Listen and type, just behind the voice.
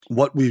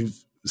what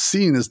we've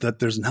seen is that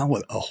there's now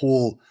a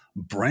whole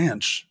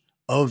branch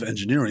of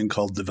engineering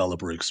called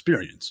developer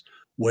experience,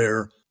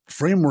 where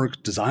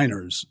framework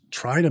designers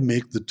try to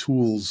make the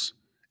tools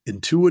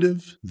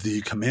intuitive, the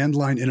command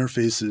line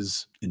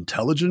interfaces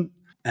intelligent,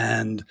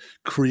 and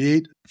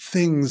create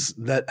things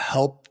that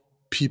help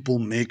people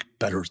make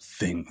better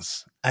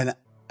things. And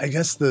I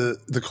guess the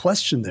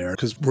question there,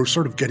 because we're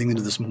sort of getting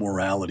into this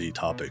morality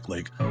topic,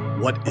 like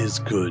what is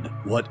good?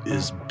 What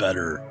is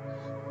better?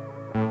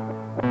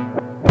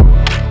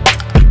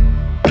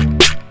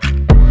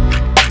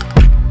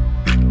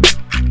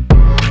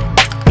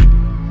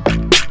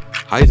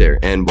 Hi there,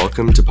 and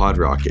welcome to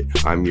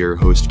PodRocket. I'm your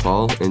host,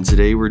 Paul, and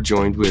today we're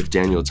joined with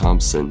Daniel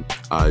Thompson.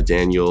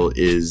 Daniel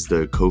is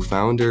the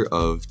co-founder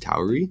of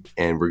Towery,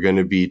 and we're going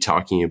to be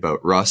talking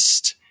about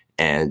Rust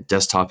and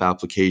desktop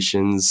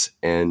applications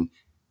and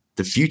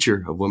the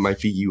future of what might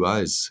be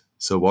UIs.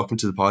 So welcome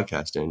to the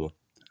podcast, Daniel.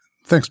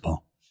 Thanks,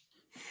 Paul.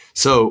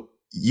 So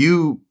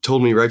you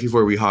told me right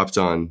before we hopped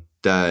on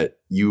that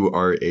you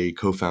are a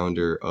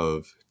co-founder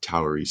of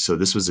Towery. So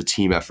this was a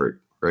team effort,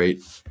 right?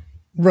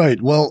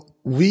 Right. Well,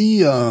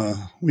 we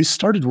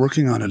started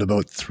working on it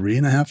about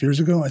 3.5 years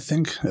ago, I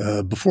think,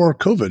 before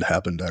COVID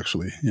happened,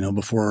 actually,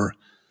 before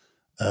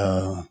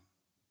the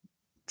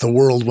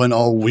world went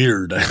all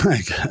weird,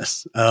 I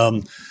guess.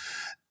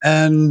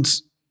 And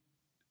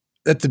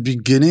at the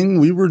beginning,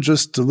 we were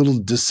just a little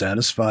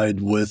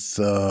dissatisfied with,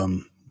 I'd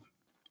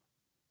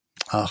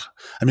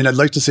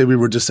like to say we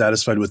were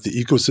dissatisfied with the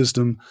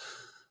ecosystem.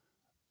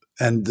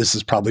 And this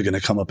is probably going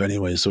to come up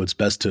anyway, so it's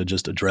best to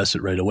just address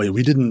it right away.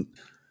 We didn't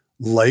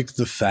like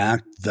the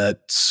fact that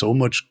so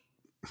much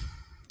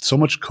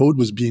code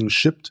was being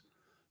shipped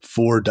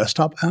for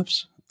desktop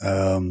apps.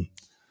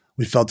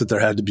 We felt that there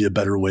had to be a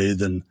better way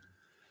than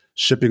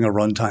shipping a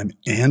runtime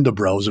and a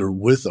browser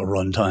with a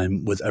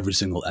runtime with every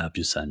single app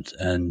you sent.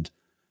 And,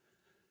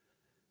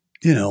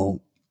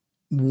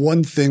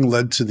 one thing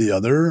led to the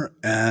other.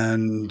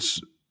 And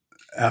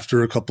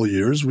after a couple of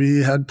years,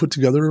 we had put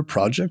together a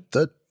project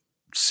that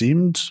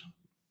seemed,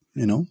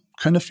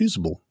 kind of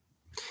feasible.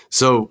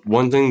 So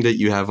one thing that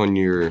you have on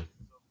your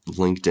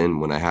LinkedIn,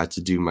 when I had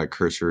to do my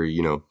cursory,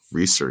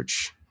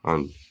 research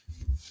on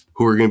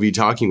who we're going to be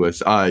talking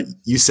with,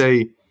 you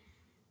say,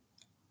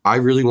 I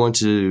really want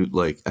to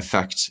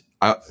affect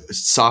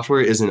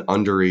software is an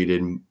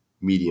underrated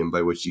medium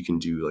by which you can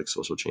do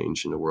social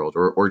change in the world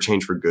or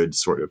change for good,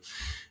 sort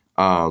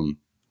of.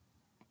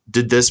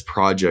 Did this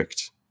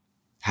project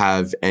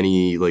have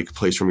any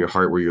place from your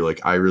heart where you're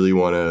I really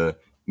want to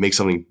make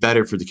something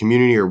better for the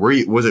community, or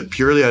was it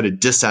purely out of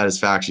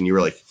dissatisfaction? You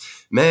were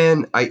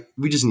man,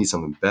 we just need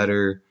something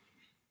better.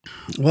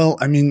 Well,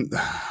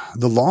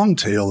 the long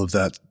tail of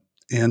that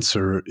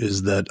answer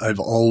is that I've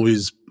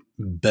always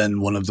been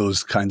one of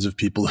those kinds of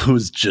people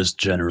who's just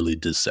generally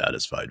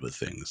dissatisfied with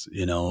things,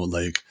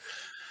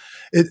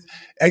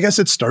 I guess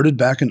it started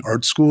back in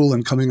art school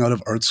and coming out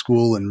of art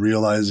school and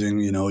realizing,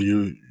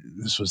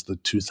 this was the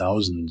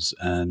 2000s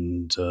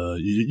and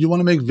you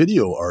want to make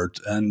video art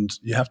and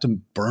you have to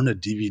burn a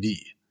DVD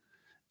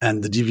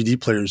and the DVD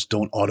players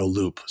don't auto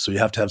loop. So you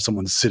have to have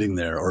someone sitting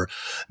there, or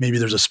maybe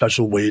there's a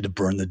special way to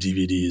burn the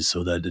DVDs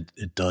so that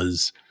it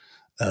does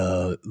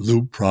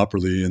loop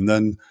properly. And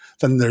then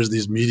there's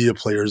these media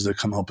players that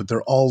come out, but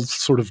they're all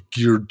sort of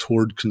geared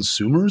toward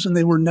consumers and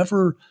they were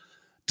never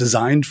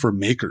designed for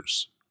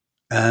makers.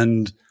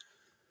 And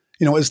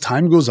as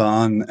time goes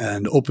on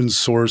and open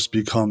source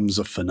becomes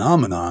a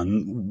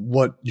phenomenon,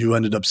 what you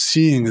ended up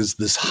seeing is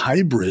this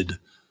hybrid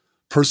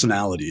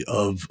personality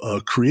of a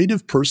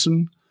creative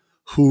person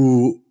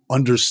who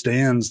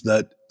understands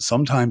that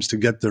sometimes to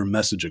get their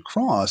message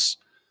across,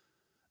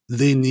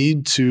 they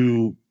need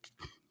to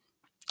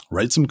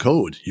write some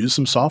code, use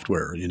some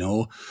software,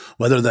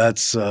 whether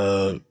that's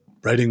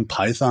writing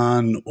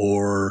Python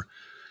or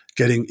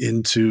getting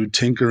into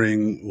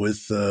tinkering with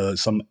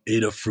some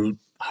Adafruit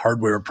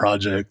hardware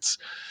projects.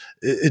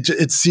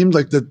 It seemed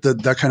like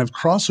that kind of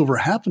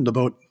crossover happened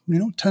about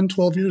 10,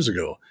 12 years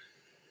ago.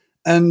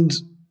 And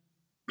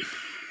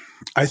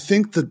I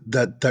think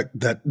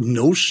that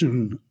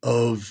notion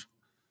of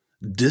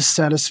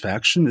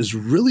dissatisfaction is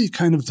really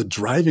kind of the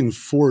driving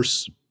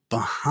force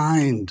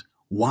behind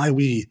why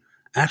we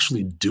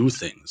actually do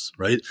things,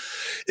 right?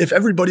 If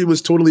everybody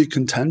was totally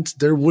content,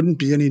 there wouldn't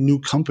be any new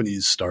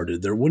companies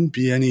started. There wouldn't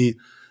be any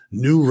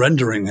new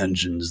rendering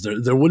engines.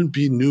 There wouldn't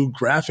be new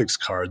graphics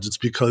cards. It's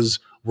because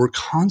we're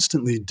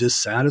constantly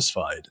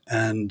dissatisfied.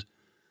 And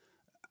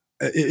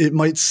it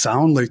might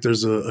sound like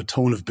there's a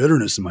tone of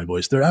bitterness in my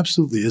voice. There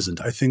absolutely isn't.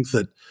 I think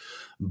that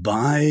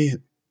by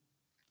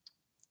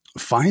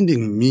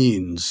finding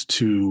means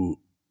to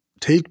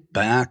take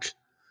back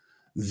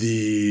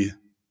the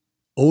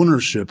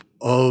ownership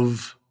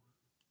of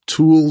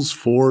tools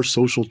for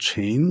social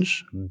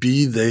change,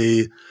 be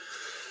they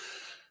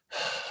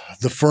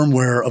the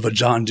firmware of a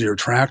John Deere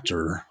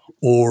tractor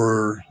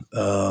or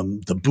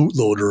the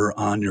bootloader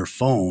on your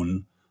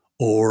phone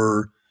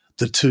or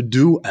the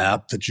to-do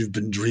app that you've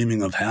been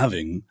dreaming of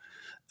having,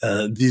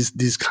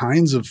 these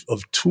kinds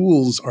of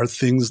tools are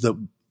things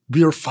that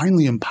we are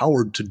finally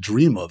empowered to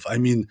dream of. I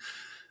mean,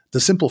 the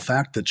simple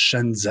fact that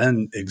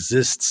Shenzhen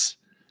exists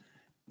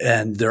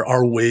and there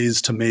are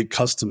ways to make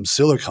custom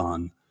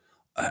silicon,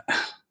 I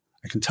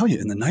can tell you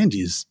in the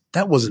 90s,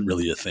 that wasn't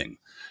really a thing.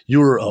 You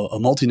were a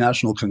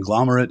multinational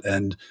conglomerate,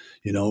 and,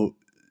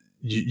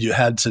 you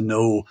had to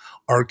know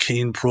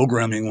arcane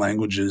programming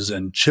languages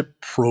and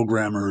chip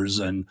programmers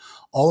and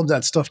all of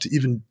that stuff to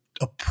even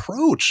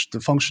approach the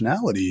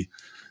functionality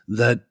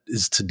that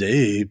is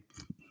today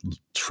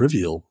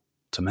trivial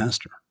to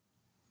master.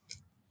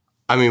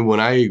 I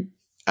mean,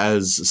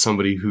 as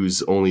somebody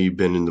who's only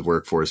been in the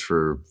workforce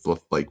for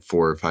like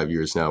 4 or 5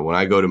 years now, when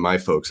I go to my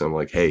folks, I'm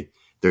like, hey,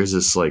 there's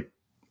this, like,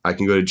 I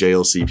can go to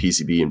JLC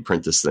PCB and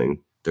print this thing.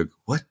 They're,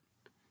 what?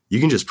 You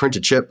can just print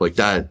a chip like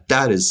that?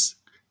 That is,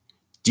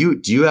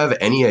 do you have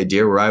any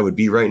idea where I would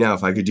be right now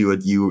if I could do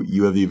what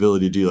you have the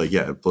ability to do? Like,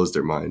 yeah, it blows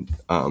their mind.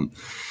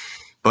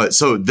 But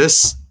so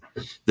this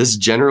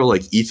general,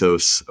 like,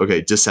 ethos, okay,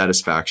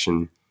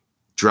 dissatisfaction,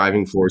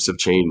 driving force of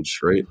change,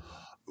 right?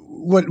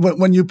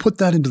 When you put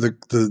that into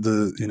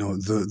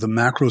the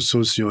macro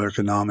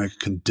socioeconomic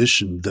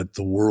condition that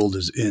the world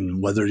is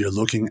in, whether you're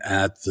looking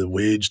at the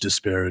wage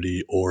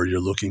disparity or you're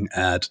looking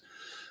at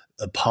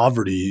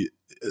poverty,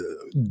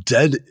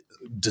 dead,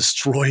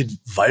 destroyed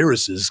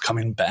viruses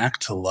coming back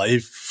to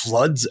life,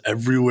 floods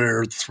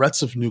everywhere,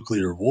 threats of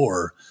nuclear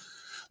war,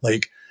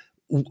 like,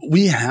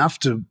 we have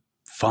to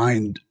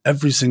find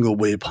every single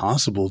way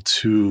possible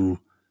to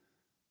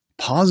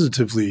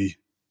positively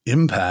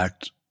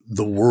impact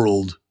the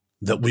world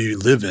that we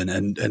live in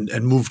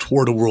and move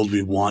toward a world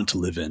we want to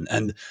live in.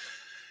 And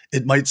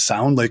it might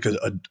sound like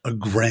a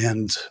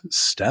grand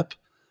step,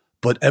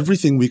 but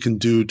everything we can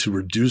do to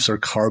reduce our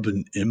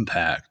carbon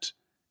impact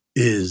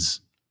is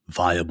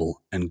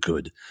viable and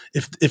good.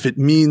 If it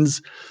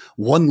means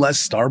one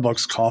less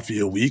Starbucks coffee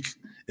a week,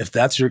 if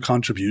that's your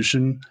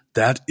contribution,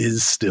 that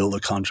is still a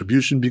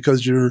contribution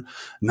because you're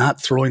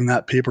not throwing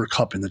that paper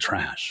cup in the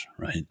trash,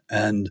 right?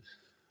 And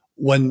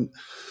when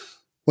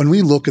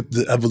we look at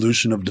the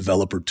evolution of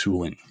developer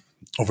tooling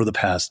over the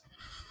past,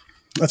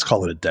 let's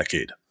call it a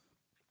decade,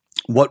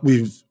 what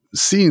we've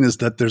seen is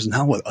that there's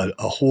now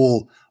a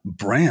whole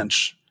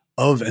branch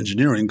of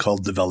engineering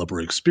called developer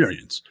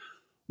experience,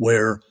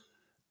 where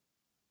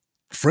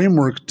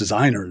framework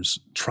designers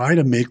try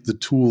to make the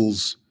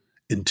tools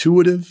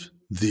intuitive,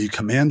 the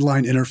command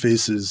line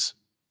interfaces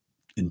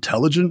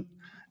intelligent,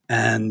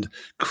 and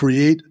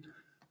create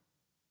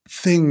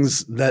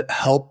things that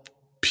help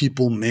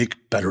people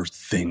make better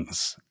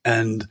things.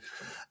 And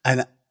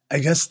I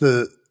guess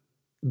the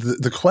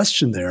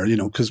question there,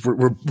 because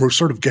we're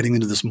sort of getting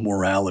into this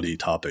morality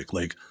topic,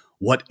 like,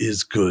 what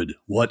is good,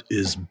 what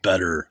is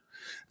better,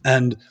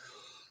 and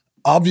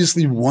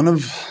obviously one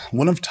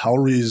of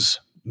Towery's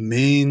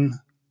main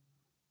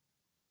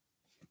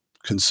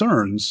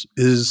concerns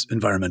is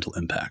environmental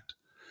impact.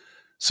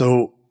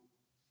 So,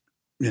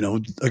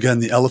 again,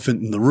 the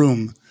elephant in the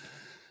room,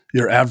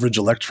 your average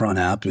Electron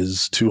app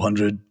is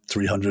 200,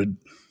 300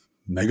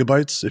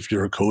 megabytes. If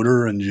you're a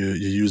coder and you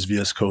use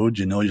VS Code,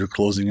 you're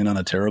closing in on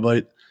a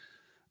terabyte.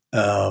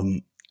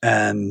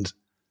 And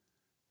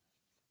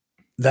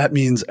that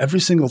means every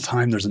single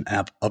time there's an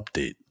app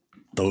update,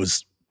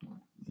 those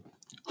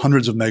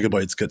hundreds of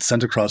megabytes get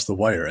sent across the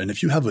wire. And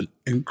if you have an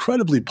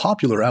incredibly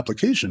popular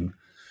application,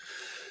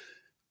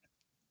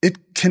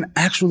 it can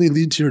actually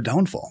lead to your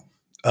downfall.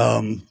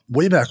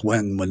 Way back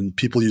when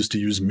people used to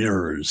use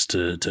mirrors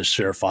to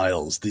share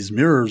files, these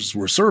mirrors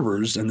were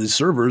servers, and these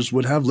servers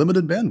would have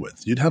limited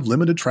bandwidth. You'd have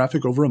limited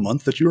traffic over a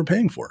month that you were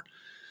paying for.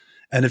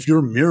 And if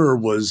your mirror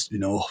was,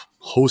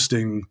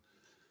 hosting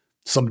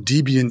some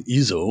Debian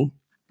ISO,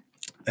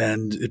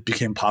 and it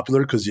became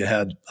popular because you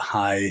had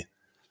high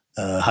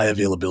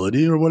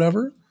availability or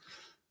whatever,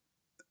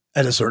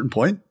 at a certain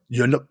point,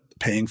 you end up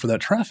paying for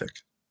that traffic.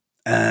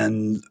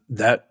 And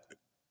that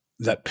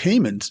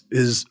payment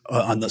is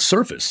on the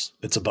surface,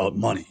 it's about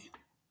money.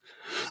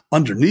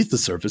 Underneath the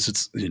surface,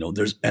 it's,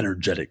 there's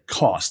energetic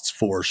costs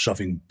for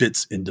shoving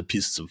bits into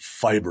pieces of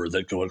fiber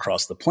that go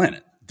across the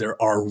planet.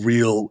 There are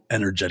real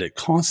energetic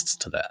costs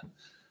to that.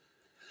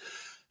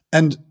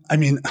 And I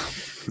mean,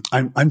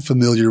 I'm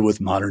familiar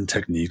with modern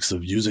techniques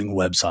of using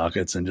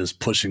WebSockets and just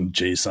pushing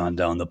JSON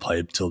down the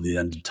pipe till the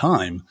end of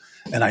time.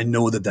 And I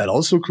know that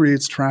also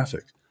creates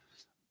traffic.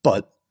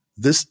 But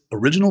this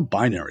original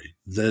binary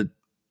that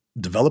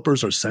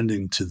developers are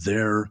sending to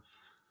their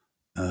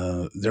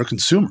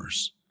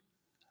consumers,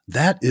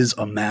 that is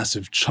a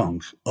massive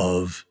chunk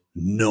of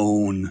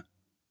known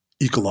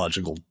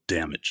ecological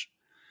damage.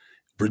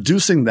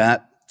 Reducing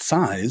that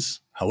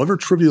size, however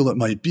trivial it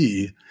might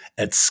be,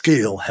 at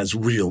scale has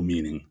real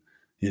meaning.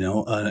 In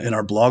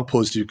our blog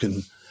post,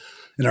 in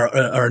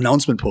our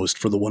announcement post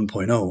for the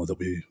 1.0 that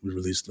we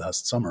released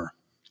last summer,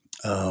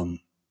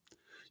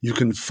 you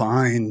can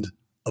find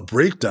a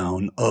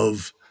breakdown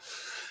of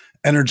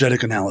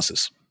energetic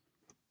analysis,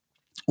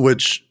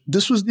 which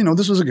this was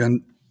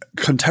again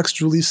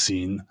contextually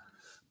seen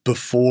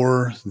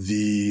before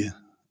the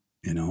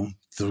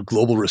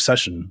global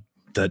recession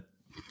that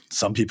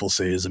some people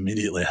say is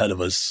immediately ahead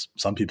of us.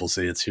 Some people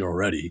say it's here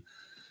already.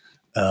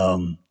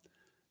 In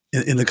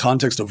the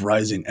context of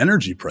rising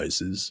energy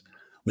prices,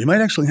 we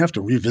might actually have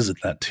to revisit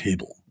that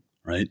table,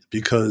 right?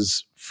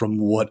 Because from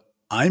what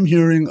I'm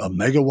hearing, a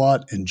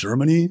megawatt in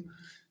Germany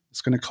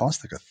is going to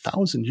cost like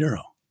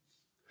 €1,000.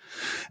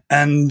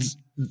 And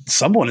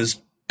someone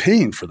is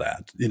paying for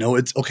that.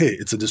 It's okay.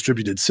 It's a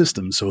distributed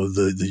system. So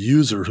the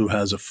user who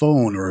has a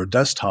phone or a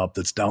desktop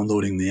that's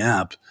downloading the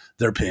app,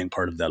 they're paying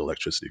part of that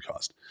electricity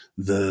cost.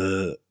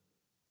 The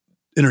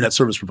internet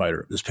service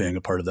provider is paying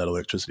a part of that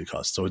electricity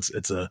cost. So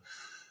it's a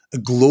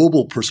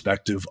global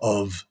perspective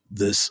of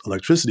this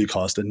electricity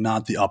cost and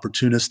not the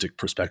opportunistic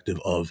perspective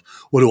of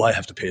what do I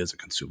have to pay as a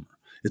consumer.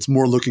 It's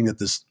more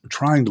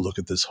trying to look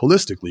at this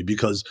holistically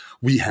because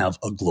we have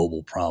a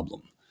global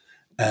problem.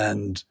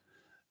 And,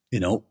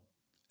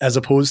 as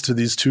opposed to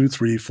these 200,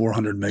 300,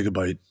 400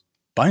 megabyte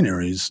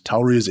binaries,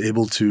 Tauri is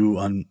able to,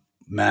 on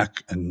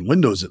Mac and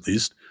Windows at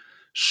least,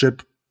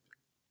 ship,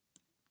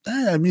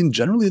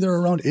 generally they're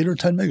around 8 or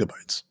 10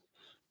 megabytes,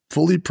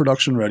 fully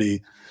production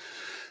ready.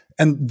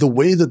 And the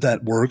way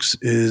that works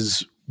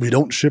is we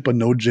don't ship a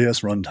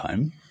Node.js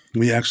runtime.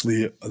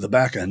 The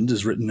back end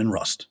is written in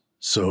Rust.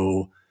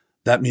 So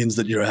that means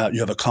that you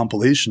have a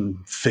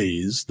compilation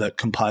phase that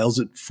compiles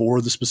it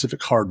for the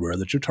specific hardware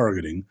that you're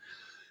targeting.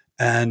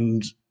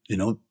 And,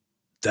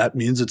 that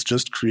means it's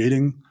just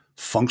creating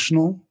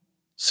functional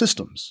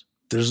systems.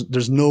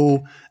 There's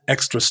no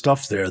extra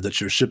stuff there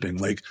that you're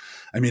shipping.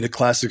 A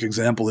classic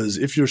example is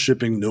if you're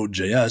shipping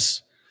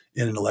Node.js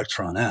in an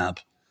Electron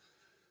app,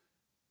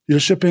 you're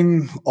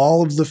shipping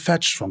all of the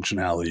fetch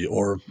functionality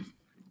or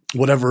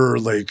whatever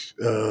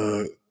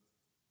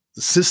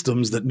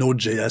systems that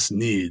Node.js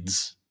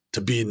needs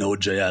to be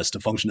Node.js to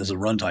function as a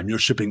runtime. You're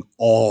shipping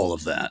all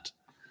of that.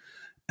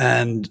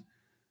 And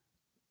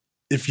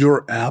if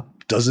your app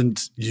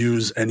doesn't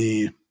use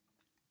any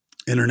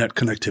internet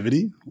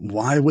connectivity,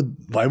 why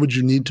would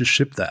you need to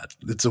ship that?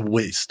 It's a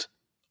waste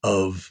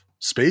of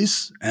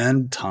space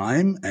and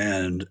time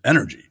and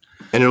energy.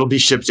 And it'll be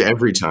shipped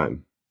every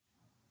time,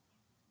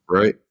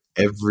 right?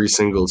 Every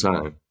single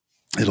time.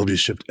 It'll be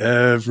shipped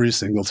every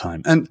single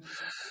time.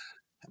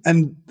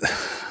 And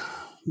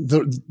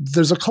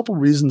there's a couple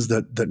reasons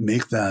that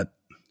make that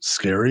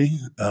scary.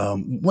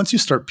 Once you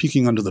start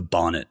peeking under the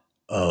bonnet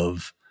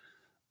of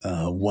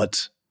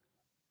what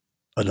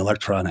an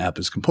Electron app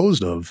is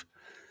composed of,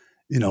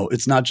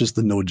 it's not just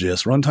the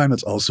Node.js runtime,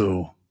 it's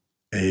also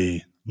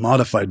a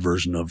modified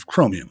version of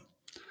Chromium.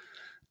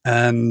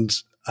 And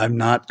I'm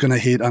not going to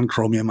hate on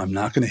Chromium. I'm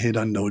not going to hate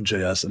on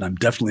Node.js, and I'm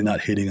definitely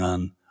not hating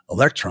on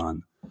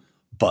Electron.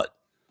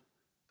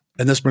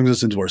 And this brings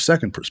us into our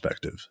second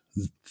perspective.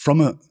 From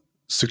a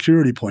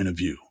security point of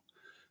view,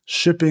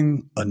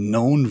 shipping a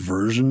known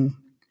version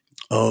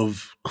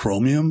of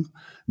Chromium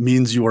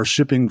means you are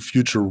shipping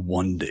future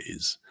 1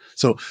 days.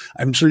 So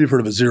I'm sure you've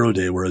heard of a 0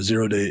 day, where a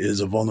 0 day is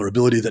a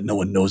vulnerability that no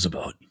one knows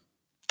about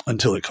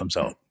until it comes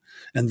out.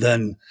 And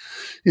then,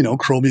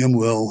 Chromium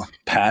will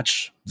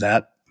patch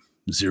that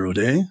 0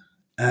 day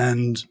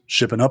and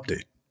ship an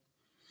update.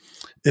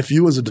 If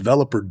you as a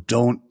developer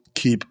don't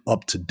keep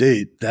up to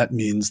date, that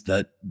means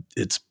that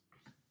it's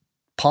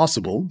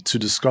possible to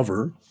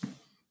discover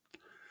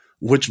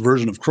which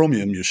version of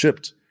Chromium you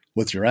shipped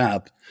with your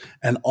app,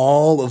 and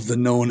all of the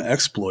known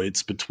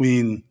exploits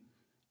between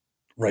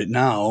right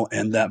now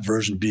and that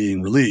version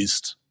being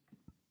released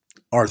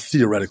are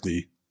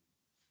theoretically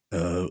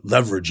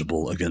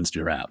leverageable against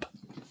your app.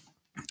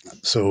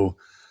 So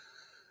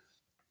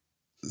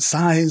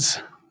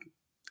size,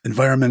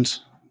 environment,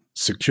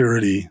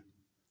 security,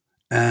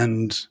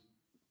 and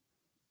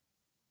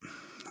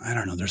I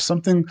don't know, there's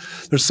something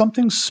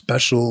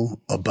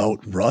special about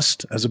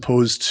Rust as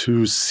opposed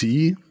to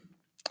C++,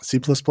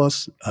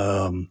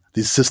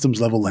 these systems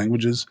level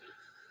languages.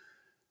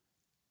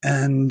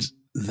 And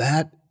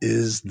that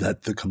is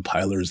that the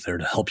compiler is there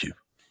to help you.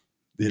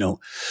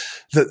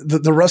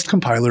 The Rust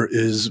compiler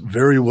is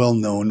very well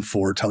known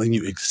for telling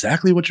you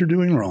exactly what you're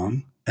doing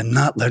wrong and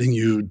not letting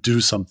you do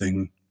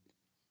something.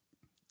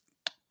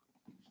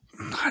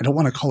 I don't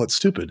want to call it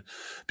stupid,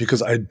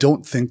 because I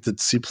don't think that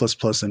C++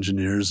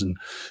 engineers and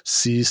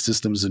C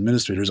systems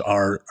administrators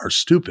are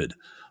stupid,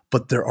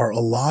 but there are a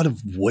lot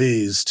of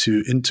ways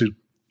to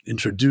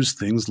introduce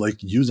things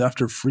like use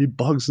after free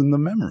bugs in the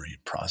memory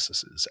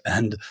processes.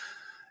 And,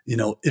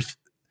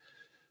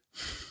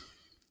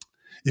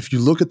 if you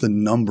look at the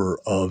number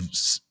of,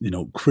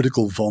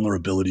 critical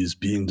vulnerabilities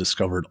being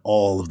discovered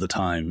all of the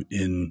time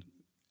in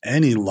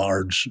any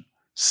large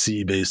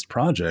C-based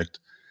project,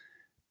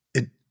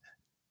 it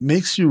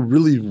makes you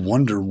really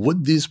wonder,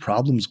 would these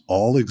problems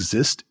all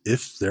exist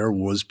if there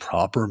was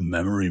proper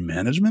memory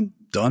management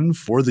done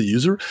for the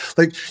user?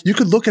 You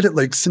could look at it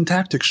like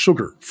syntactic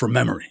sugar for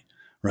memory,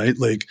 right?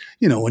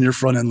 When your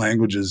front-end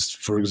languages,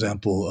 for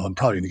example, I'm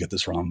probably going to get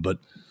this wrong, but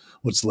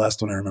what's the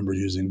last one I remember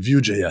using?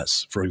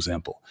 Vue.js, for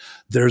example.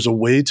 There's a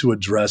way to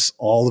address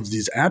all of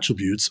these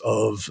attributes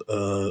of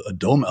a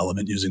DOM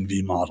element using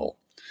vModel.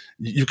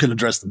 You can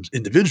address them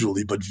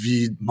individually, but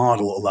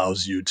vModel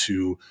allows you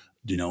to,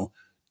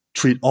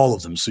 treat all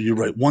of them. So you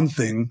write one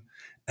thing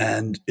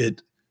and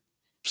it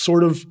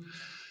sort of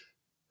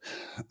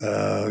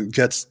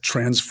gets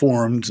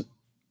transformed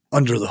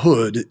under the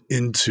hood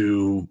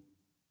into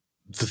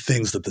the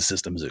things that the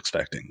system is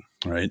expecting,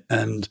 right?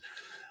 And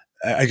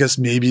I guess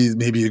maybe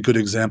a good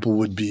example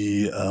would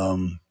be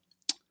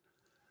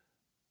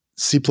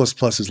C++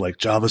 is like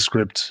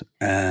JavaScript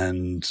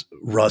and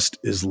Rust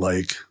is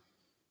like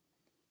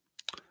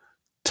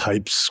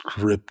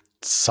TypeScript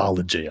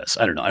Solid.js.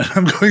 I don't know.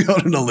 I'm going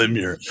out on a limb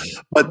here,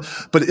 but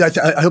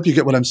I hope you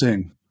get what I'm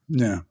saying.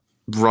 Yeah.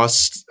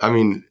 Rust, I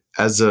mean,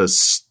 as a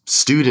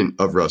student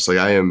of Rust, like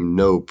I am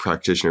no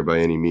practitioner by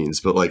any means,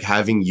 but like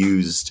having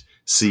used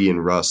C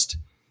and Rust,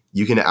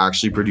 you can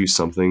actually produce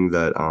something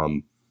that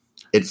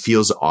it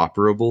feels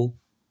operable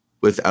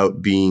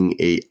without being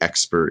a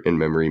expert in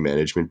memory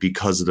management,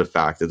 because of the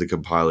fact that the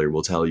compiler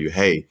will tell you,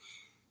 hey,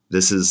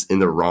 this is in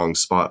the wrong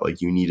spot.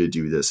 Like you need to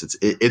do this.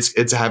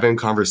 It's having a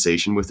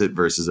conversation with it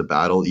versus a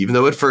battle. Even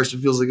though at first it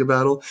feels like a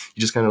battle,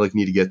 you just kind of like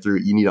need to get through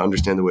it. You need to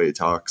understand the way it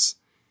talks.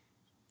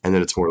 And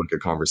then it's more like a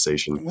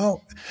conversation.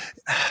 Well,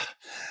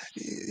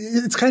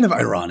 it's kind of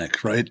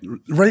ironic, right?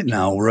 Right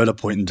now, we're at a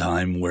point in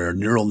time where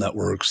neural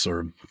networks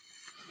or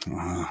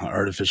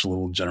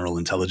artificial general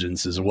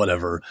intelligences or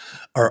whatever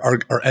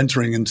are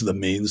entering into the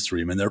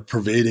mainstream, and they're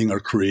pervading our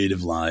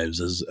creative lives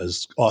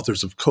as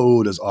authors of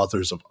code, as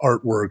authors of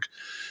artwork.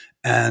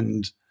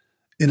 And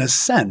in a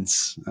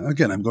sense,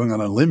 again, I'm going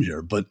on a limb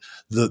here, but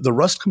the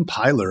Rust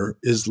compiler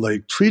is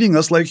like treating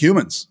us like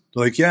humans.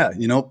 Like, yeah,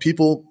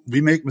 people,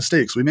 we make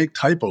mistakes, we make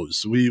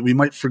typos, we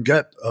might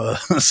forget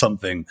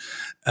something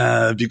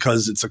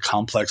because it's a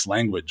complex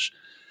language.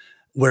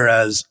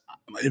 Whereas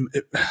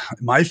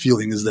my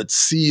feeling is that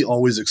C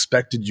always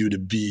expected you to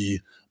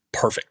be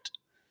perfect.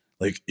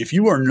 Like, if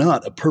you are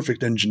not a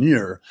perfect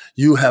engineer,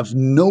 you have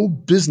no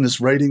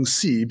business writing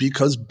C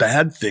because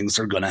bad things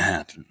are going to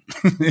happen.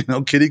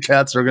 Kitty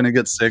cats are going to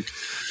get sick.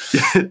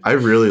 I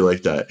really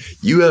like that.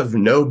 You have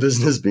no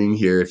business being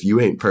here if you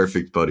ain't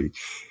perfect, buddy.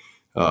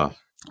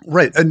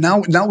 Right. And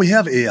now we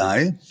have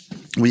AI.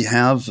 We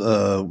have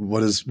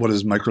what is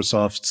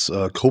Microsoft's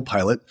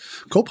Copilot.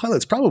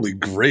 Copilot's probably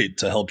great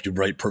to help you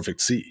write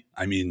perfect C.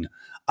 I mean,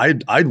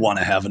 I'd want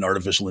to have an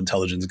artificial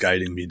intelligence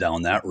guiding me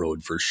down that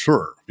road for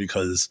sure,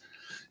 because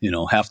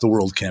half the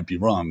world can't be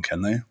wrong,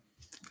 can they?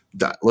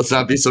 Let's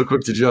not be so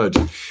quick to judge.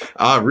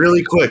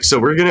 Really quick. So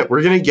we're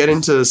gonna get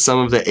into some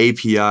of the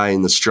API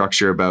and the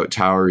structure about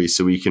Towery,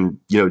 so we can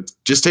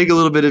just take a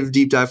little bit of a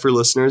deep dive for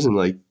listeners and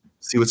like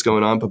see what's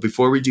going on. But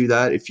before we do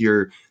that, if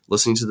you're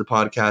listening to the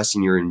podcast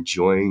and you're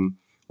enjoying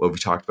what we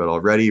talked about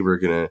already,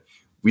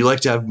 we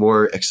like to have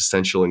more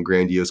existential and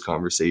grandiose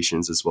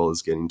conversations as well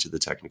as getting to the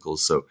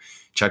technicals. So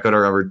check out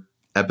our other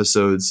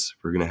episodes.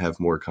 We're going to have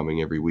more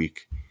coming every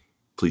week.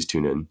 Please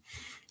tune in.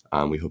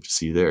 We hope to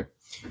see you there.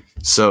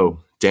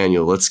 So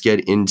Daniel, let's get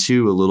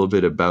into a little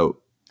bit about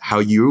how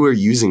you are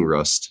using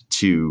Rust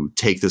to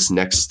take this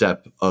next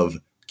step of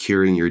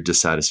curing your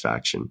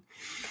dissatisfaction.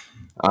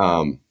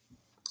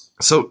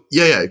 So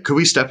yeah. Could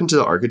we step into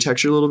the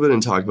architecture a little bit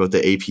and talk about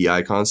the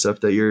API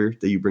concept that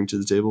you bring to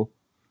the table?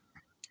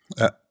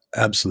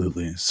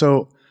 Absolutely.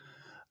 So,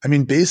 I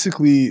mean,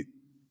 basically,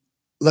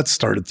 let's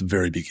start at the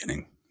very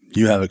beginning.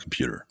 You have a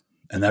computer,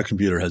 and that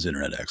computer has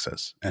internet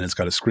access, and it's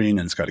got a screen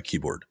and it's got a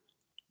keyboard.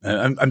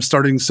 And I'm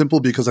starting simple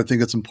because I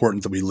think it's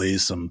important that we lay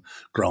some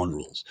ground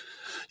rules.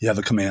 You have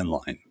a command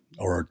line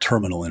or a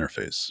terminal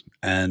interface,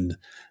 and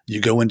you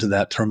go into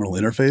that terminal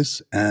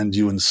interface and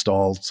you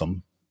install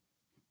some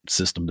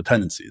system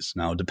dependencies.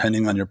 Now,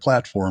 depending on your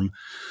platform,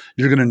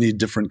 you're going to need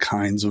different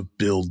kinds of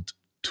build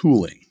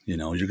tooling.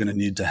 You're going to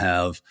need to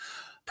have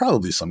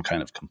probably some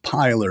kind of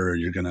compiler.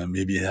 You're going to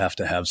maybe have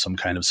to have some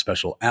kind of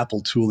special Apple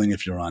tooling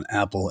if you're on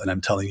Apple. And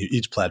I'm telling you,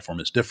 each platform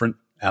is different.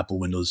 Apple,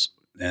 Windows,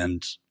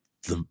 and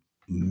the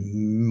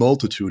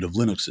multitude of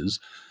Linuxes.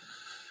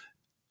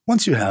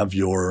 Once you have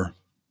your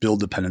build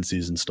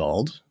dependencies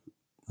installed,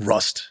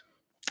 Rust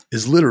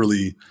is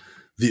literally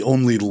the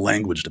only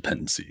language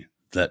dependency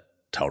that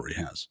Towery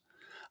has.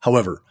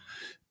 However,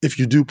 if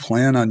you do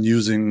plan on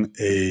using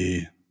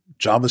a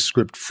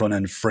JavaScript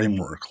front-end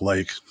framework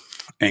like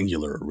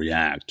Angular,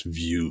 React,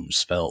 Vue,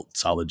 Svelte,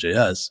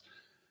 Solid.js,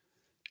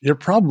 you're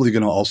probably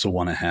going to also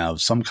want to have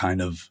some kind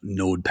of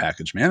Node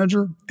package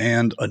manager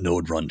and a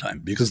Node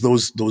runtime, because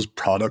those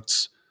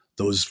products,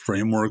 those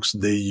frameworks,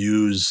 they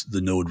use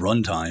the Node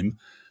runtime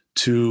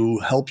to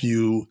help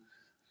you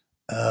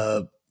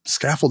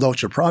scaffold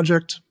out your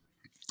project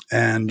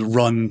and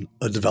run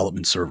a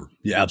development server.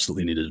 You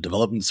absolutely need a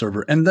development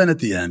server. And then at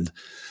the end,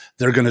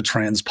 they're going to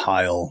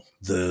transpile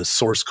the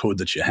source code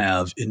that you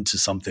have into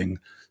something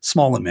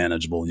small and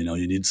manageable.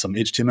 You need some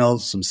HTML,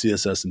 some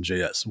CSS, and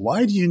JS.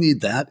 Why do you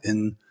need that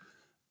in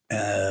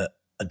a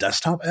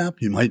desktop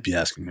app? You might be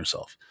asking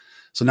yourself.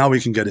 So now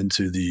we can get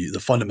into the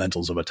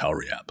fundamentals of a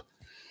Towery app.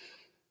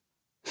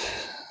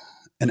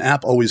 An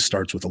app always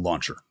starts with a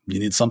launcher. You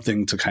need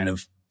something to kind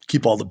of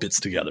keep all the bits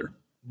together.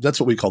 That's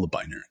what we call the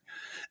binary.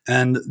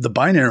 And the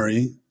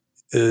binary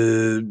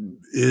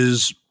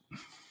is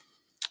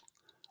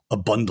a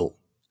bundle.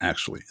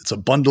 actually. It's a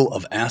bundle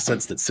of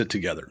assets that sit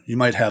together. You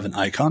might have an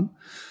icon,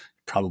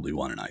 probably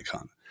want an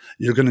icon.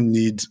 You're going to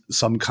need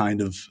some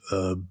kind of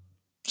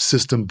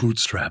system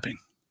bootstrapping.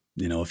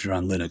 If you're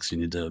on Linux, you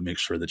need to make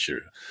sure that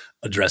you're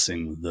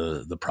addressing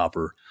the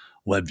proper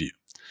web view.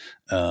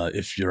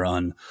 If you're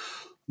on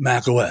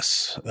Mac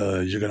OS,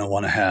 you're going to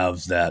want to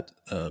have that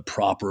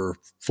proper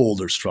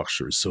folder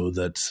structure so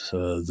that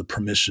the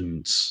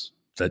permissions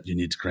that you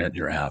need to grant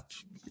your app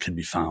can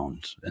be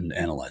found and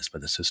analyzed by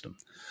the system.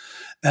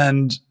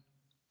 And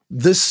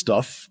this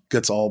stuff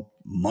gets all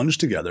munged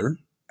together,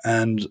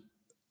 and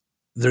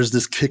there's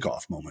this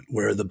kickoff moment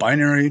where the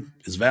binary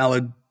is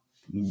valid,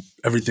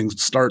 everything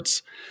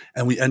starts,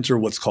 and we enter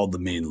what's called the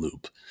main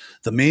loop.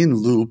 The main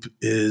loop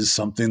is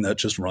something that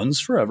just runs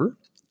forever,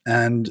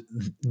 and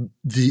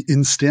the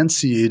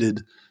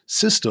instantiated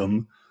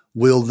system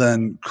will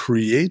then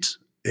create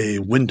a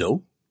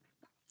window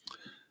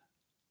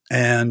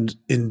and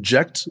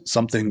inject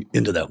something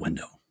into that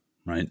window,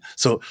 right?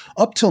 So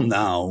up till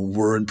now,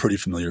 we're in pretty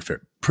familiar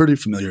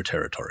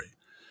territory.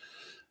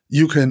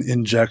 You can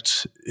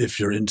inject, if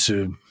you're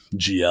into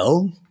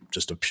GL,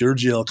 just a pure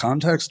GL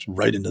context,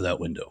 right into that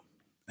window.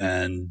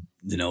 And,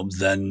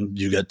 then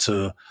you get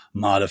to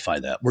modify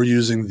that. We're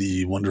using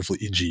the wonderful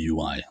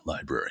EGUI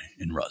library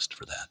in Rust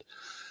for that.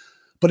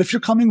 But if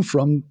you're coming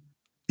from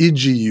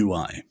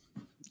EGUI,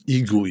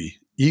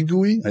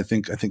 EGUI, I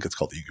think it's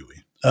called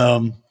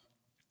EGUI.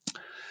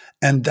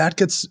 And that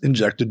gets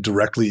injected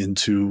directly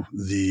into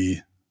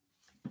the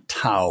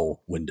Tau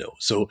window.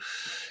 So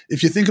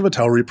if you think of a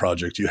Tauri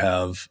project, you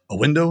have a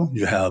window,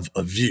 you have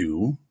a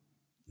view.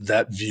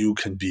 That view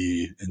can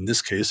be, in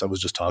this case, I was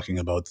just talking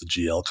about the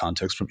GL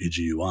context from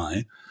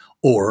EGUI,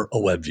 or a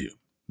web view.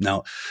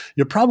 Now,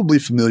 you're probably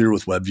familiar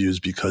with web views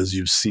because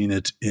you've seen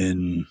it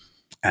in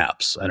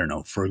apps. I don't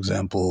know, for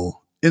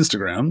example,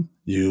 Instagram,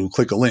 you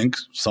click a link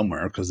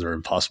somewhere because they're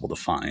impossible to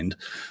find,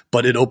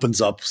 but it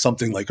opens up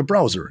something like a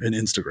browser in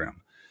Instagram.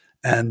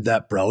 And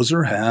that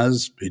browser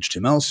has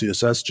HTML,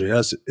 CSS,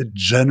 JS. It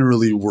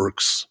generally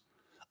works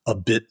a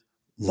bit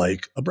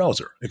like a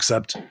browser,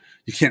 except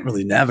you can't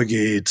really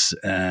navigate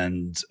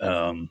and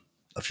a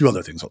few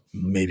other things I'll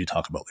maybe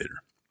talk about later.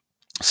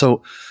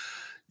 So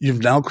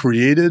you've now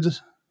created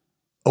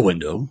a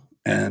window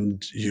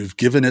and you've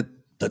given it,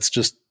 let's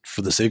just,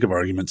 for the sake of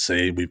argument,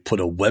 say we put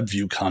a web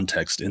view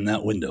context in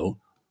that window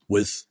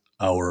with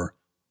our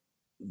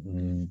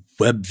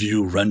web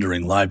view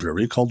rendering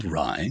library called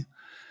Rai.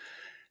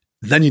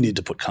 Then you need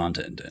to put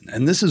content in.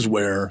 And this is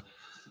where,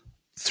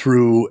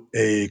 through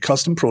a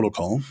custom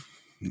protocol,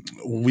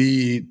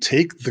 we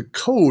take the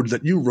code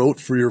that you wrote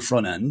for your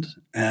front end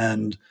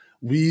and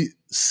we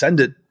send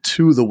it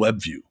to the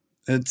web view.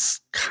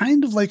 It's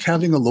kind of like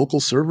having a local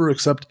server,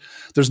 except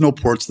there's no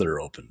ports that are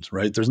opened,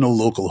 right? There's no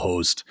local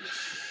host,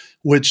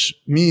 which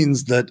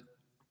means that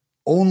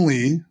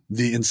only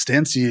the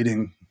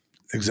instantiating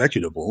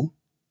executable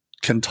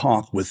can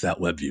talk with that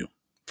web view.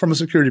 From a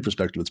security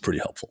perspective, it's pretty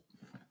helpful.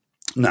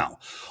 Now,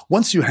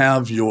 once you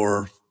have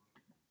your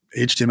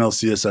HTML,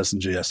 CSS,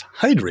 and JS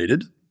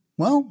hydrated,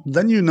 well,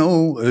 then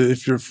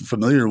if you're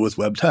familiar with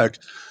web tech,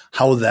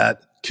 how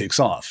that kicks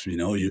off.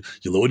 You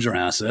load your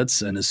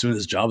assets, and as soon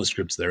as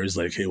JavaScript's there, he's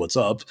like, hey, what's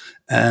up?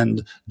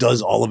 And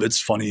does all of its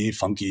funny,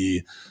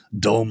 funky,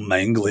 DOM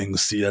mangling,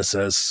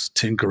 CSS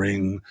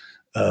tinkering,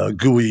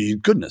 GUI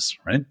goodness,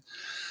 right?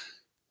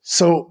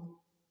 So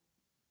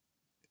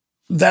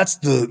that's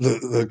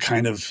the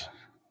kind of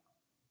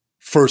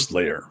first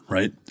layer,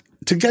 right?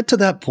 To get to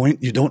that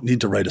point, you don't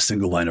need to write a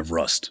single line of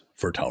Rust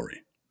for Tauri.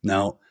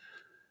 Now,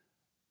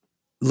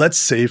 let's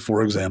say,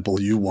 for example,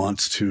 you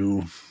want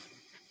to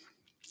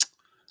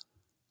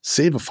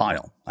save a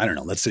file. I don't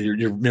know. Let's say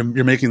you're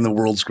making the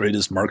world's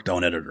greatest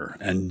Markdown editor,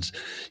 and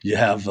you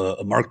have a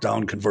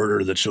Markdown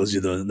converter that shows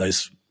you the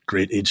nice,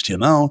 great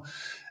HTML.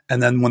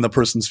 And then when the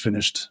person's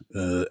finished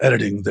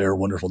editing their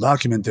wonderful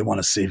document, they want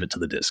to save it to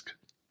the disk.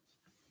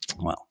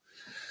 Well,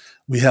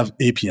 we have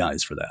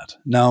APIs for that.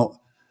 Now,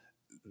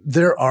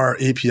 there are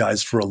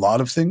APIs for a lot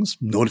of things,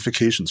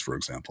 notifications, for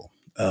example.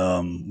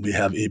 We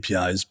have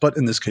APIs, but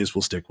in this case,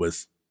 we'll stick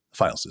with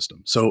file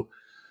system. So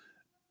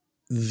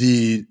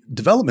the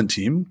development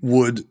team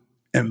would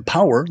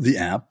empower the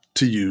app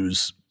to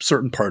use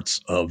certain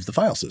parts of the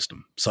file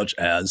system, such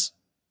as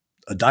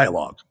a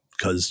dialog,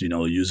 because, a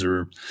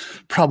user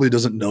probably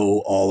doesn't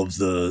know all of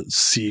the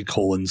C:/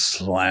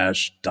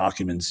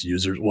 documents,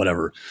 users,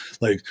 whatever.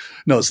 So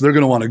they're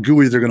going to want a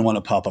GUI, they're going to want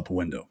to pop up a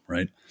window,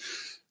 right?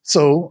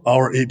 So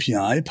our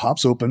API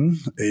pops open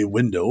a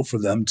window for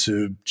them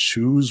to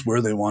choose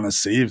where they want to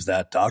save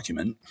that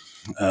document.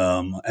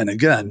 And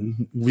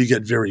again, we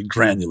get very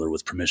granular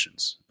with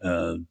permissions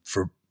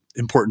for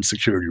important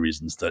security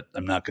reasons that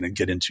I'm not going to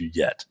get into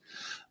yet.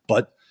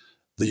 But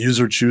the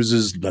user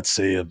chooses, let's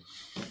say,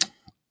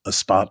 a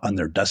spot on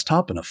their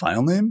desktop and a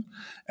file name,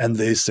 and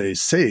they say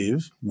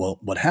save. Well,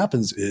 what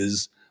happens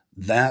is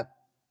that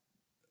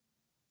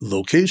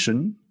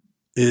location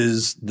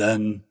is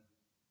then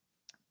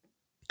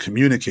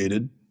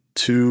communicated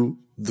to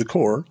the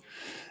core,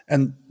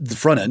 and the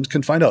front end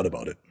can find out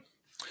about it.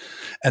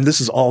 And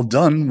this is all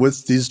done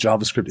with these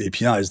JavaScript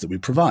APIs that we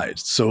provide.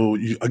 So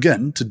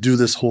again, to do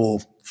this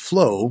whole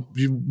flow,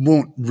 you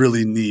won't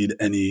really need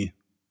any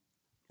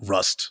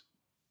Rust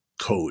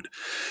code.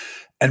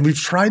 And we've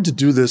tried to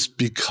do this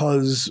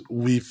because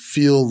we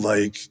feel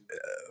like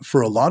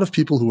for a lot of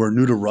people who are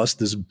new to Rust,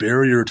 this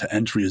barrier to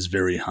entry is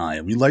very high.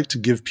 And we like to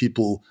give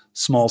people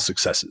small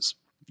successes,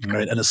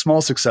 right? And a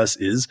small success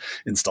is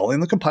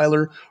installing the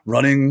compiler,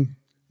 running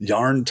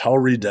Yarn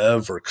Tauri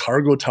Dev or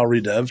Cargo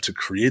Tauri Dev to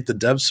create the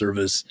dev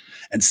service,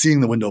 and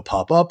seeing the window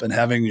pop up and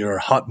having your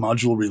hot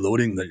module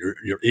reloading, that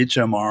your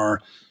HMR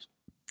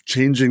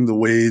changing the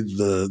way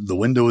the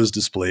window is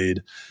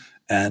displayed,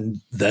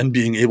 and then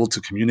being able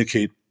to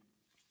communicate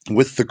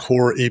with the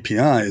core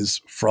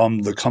APIs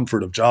from the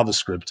comfort of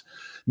JavaScript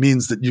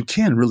means that you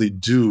can really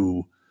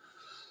do,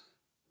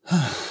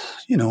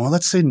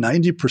 let's say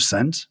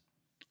 90%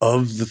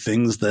 of the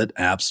things that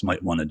apps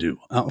might want to do.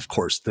 Of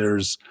course,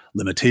 there's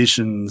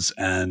limitations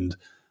and,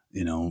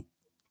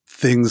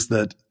 things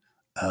that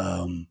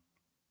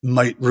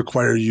might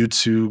require you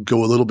to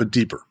go a little bit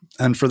deeper.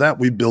 And for that,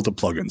 we built a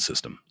plugin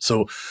system.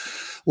 So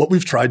what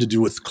we've tried to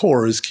do with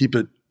Core is keep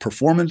it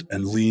performant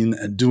and lean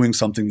and doing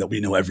something that we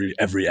know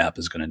every app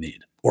is going to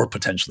need or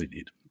potentially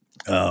need.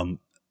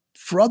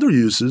 For other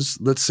uses,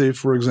 let's say,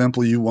 for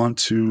example, you want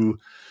to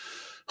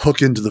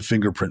hook into the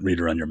fingerprint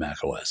reader on your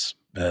Mac OS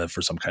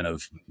for some kind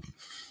of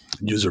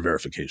user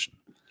verification.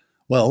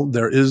 Well,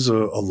 there is a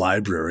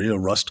library, a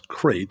Rust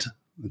crate.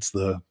 It's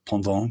the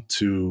pendant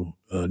to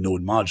a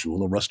Node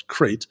module, a Rust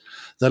crate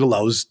that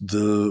allows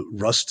the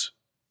Rust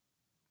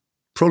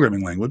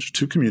programming language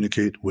to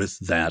communicate with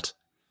that,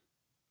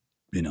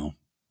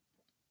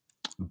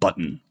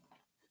 button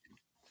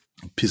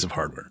piece of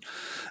hardware.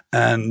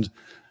 And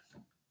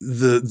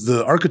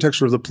the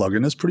architecture of the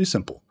plugin is pretty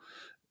simple.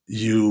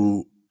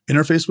 You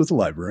interface with the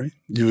library,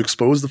 you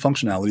expose the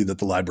functionality that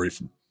the library,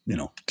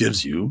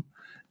 gives you,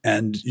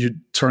 and you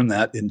turn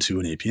that into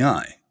an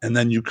API. And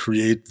then you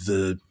create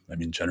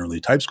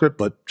generally TypeScript,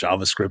 but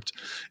JavaScript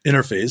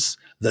interface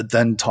that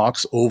then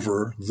talks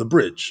over the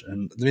bridge.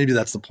 And maybe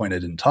that's the point I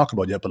didn't talk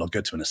about yet, but I'll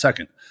get to in a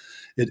second.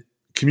 It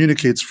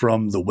communicates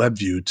from the web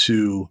view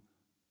to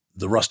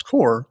the Rust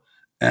core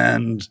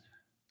and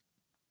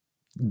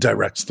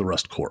directs the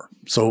Rust core.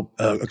 So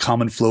a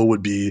common flow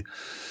would be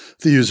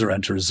the user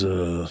enters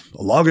a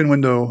login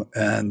window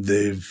and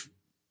they've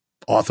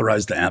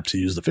authorized the app to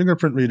use the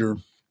fingerprint reader.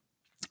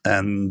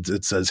 And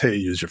it says, hey,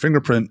 use your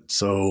fingerprint.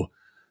 So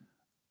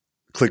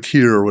click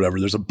here or whatever.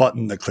 There's a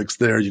button that clicks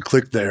there. You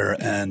click there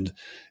and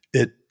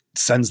it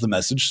sends the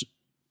message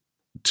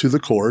to the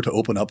core to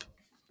open up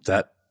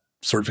that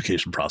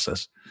certification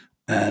process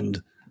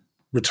and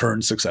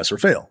return success or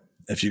fail.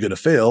 If you get a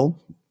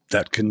fail,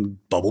 that can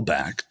bubble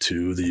back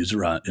to the user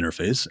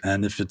interface.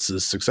 And if it's a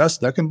success,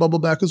 that can bubble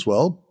back as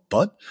well,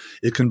 but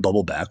it can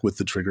bubble back with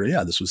the trigger,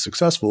 yeah, this was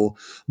successful,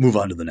 move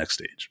on to the next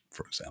stage,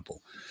 for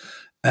example.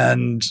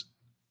 And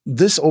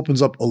this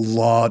opens up a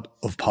lot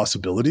of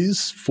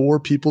possibilities for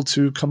people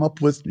to come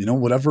up with,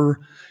 whatever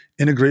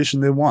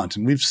integration they want.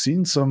 And we've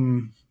seen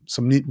some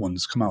neat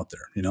ones come out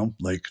there,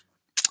 like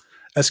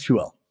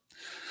SQL.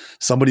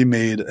 Somebody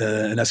made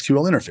an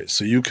SQL interface.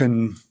 So you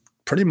can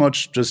pretty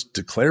much just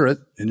declare it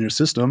in your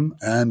system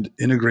and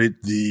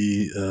integrate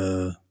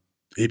the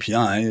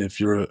API if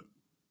you're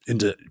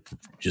into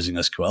using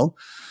SQL.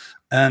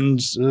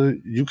 And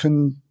you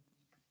can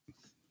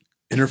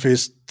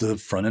interface the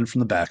front end from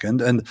the back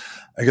end. And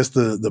I guess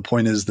the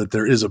point is that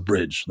there is a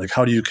bridge. Like,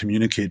 how do you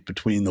communicate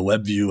between the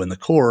web view and the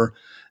core?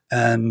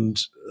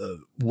 And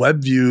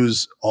web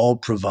views all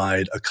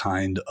provide a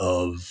kind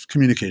of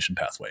communication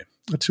pathway,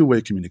 a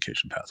two-way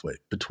communication pathway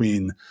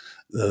between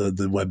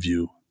the web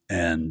view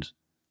and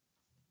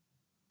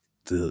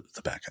the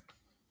back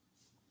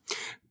end.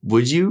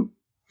 Would you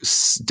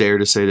dare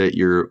to say that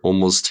you're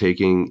almost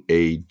taking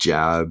a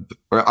jab,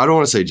 or I don't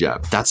want to say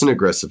jab, that's an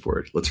aggressive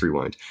word. Let's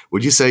rewind.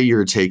 Would you say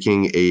you're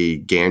taking a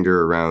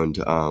gander around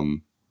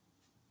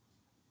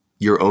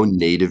your own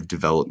native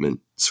development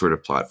sort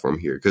of platform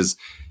here? Because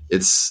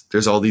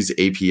there's all these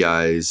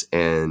APIs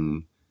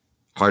and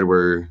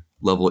hardware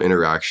level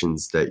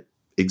interactions that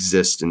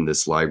exist in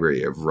this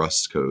library of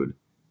Rust code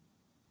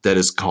that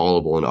is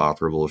callable and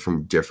operable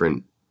from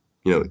different,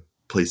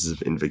 places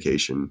of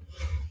invocation.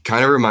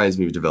 Kind of reminds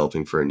me of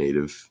developing for a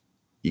native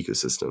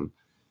ecosystem.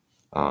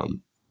 Now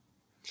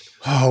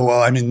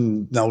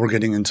we're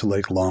getting into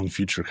like long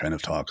future kind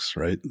of talks,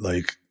 right?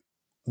 Like,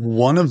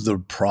 one of the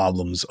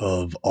problems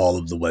of all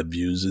of the web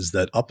views is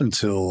that up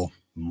until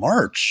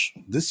March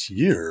this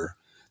year,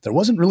 there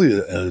wasn't really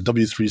a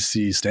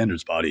W3C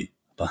standards body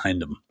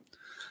behind them.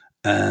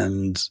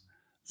 And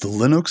the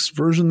Linux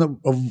version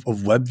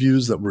of web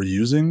views that we're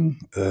using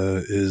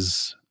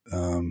is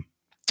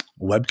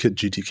WebKit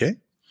GTK,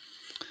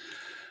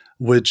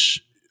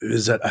 which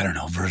is at,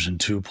 version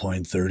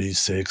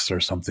 2.36 or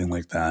something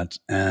like that.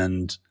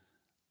 And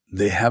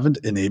they haven't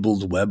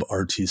enabled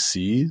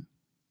WebRTC.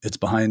 It's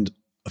behind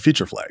a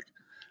feature flag,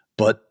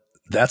 but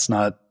that's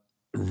not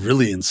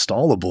really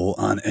installable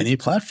on any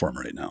platform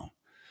right now.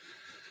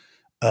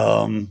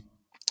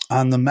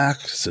 On the Mac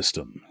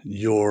system,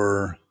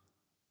 your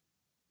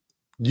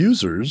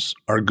users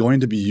are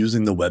going to be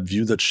using the web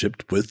view that's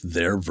shipped with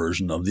their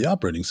version of the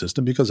operating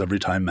system, because every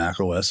time Mac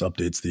OS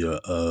updates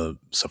the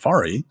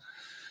Safari,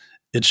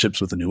 it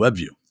ships with a new web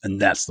view, and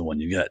that's the one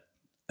you get.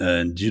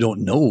 And you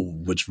don't know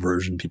which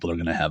version people are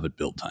going to have at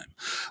build time.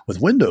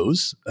 With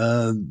Windows,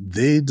 the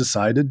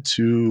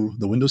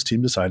Windows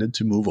team decided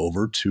to move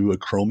over to a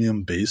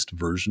Chromium-based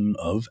version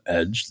of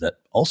Edge that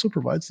also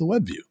provides the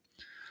web view.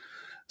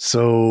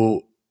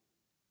 So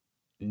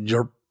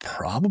you're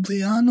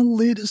probably on the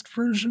latest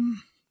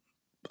version.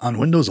 On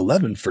Windows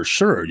 11, for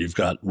sure, you've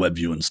got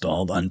WebView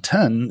installed. On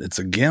 10, it's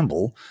a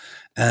gamble.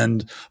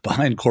 And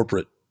behind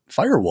corporate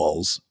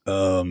firewalls,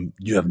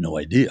 you have no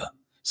idea.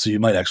 So you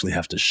might actually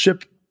have to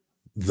ship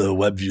the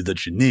WebView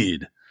that you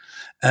need.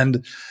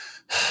 And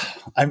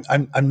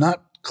I'm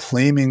not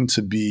claiming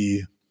to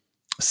be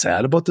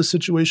sad about the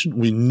situation.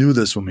 We knew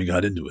this when we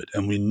got into it,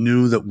 and we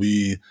knew that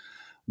we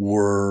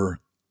were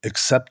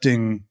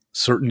accepting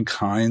certain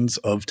kinds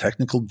of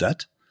technical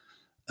debt.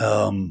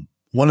 One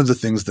of the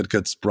things that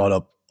gets brought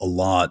up a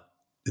lot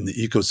in the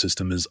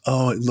ecosystem is,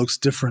 it looks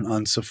different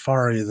on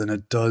Safari than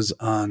it does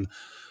on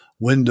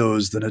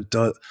Windows than it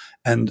does.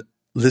 And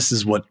this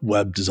is what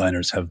web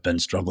designers have been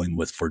struggling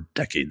with for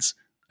decades.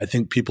 I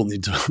think people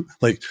need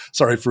to,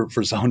 sorry for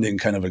sounding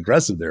kind of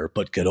aggressive there,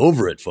 but get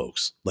over it,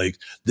 folks.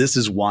 This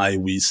is why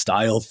we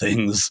style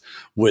things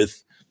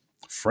with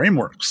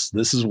frameworks.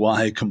 This is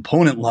why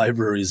component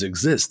libraries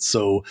exist,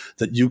 so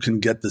that you can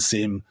get the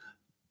same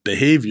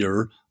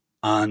behavior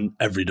on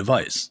every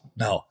device.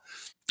 Now,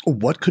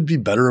 what could be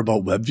better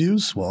about web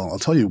views? Well, I'll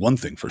tell you one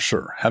thing for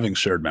sure: having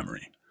shared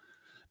memory.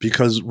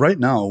 Because right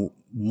now,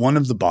 one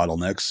of the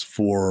bottlenecks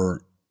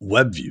for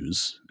web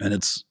views, and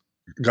it's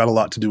got a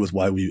lot to do with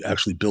why we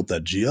actually built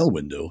that GL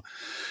window,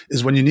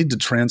 is when you need to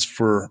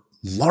transfer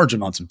large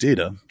amounts of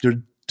data,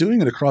 you're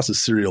doing it across a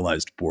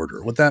serialized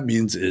border. What that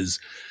means is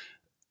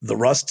the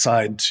Rust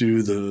side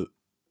to the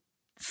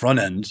front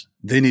end,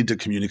 they need to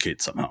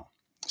communicate somehow.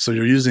 So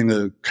you're using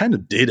a kind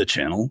of data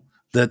channel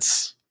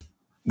that's...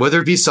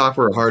 Whether it be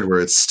software or hardware,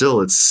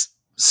 it's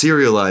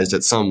serialized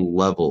at some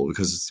level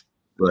because...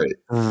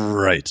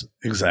 Right,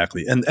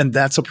 exactly. And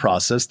that's a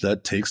process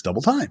that takes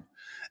double time.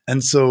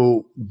 And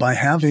so by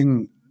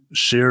having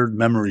shared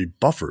memory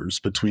buffers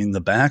between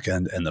the back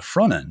end and the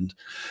front end,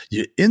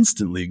 you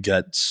instantly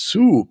get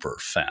super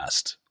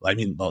fast.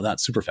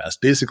 Not super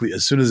fast. Basically,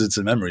 as soon as it's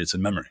in memory,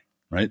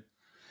 right?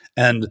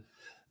 And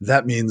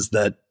that means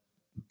that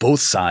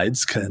both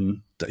sides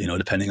can,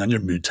 depending on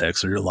your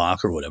mutex or your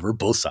lock or whatever,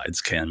 both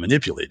sides can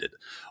manipulate it,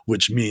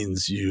 which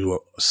means you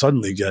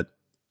suddenly get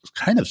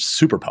kind of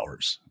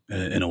superpowers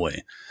in a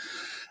way.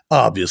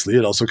 Obviously,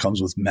 it also comes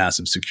with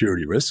massive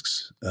security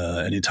risks.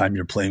 Anytime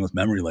you're playing with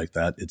memory like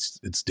that, it's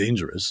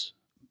dangerous.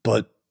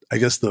 But I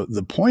guess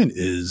the point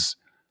is,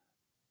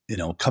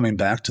 coming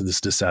back to this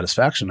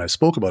dissatisfaction I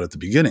spoke about at the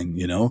beginning.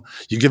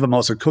 You give a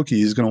mouse a cookie,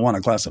 he's going to want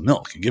a glass of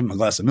milk. You give him a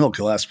glass of milk,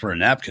 he'll ask for a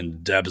napkin to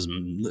dab his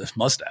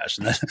mustache.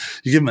 And then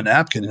you give him a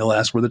napkin, he'll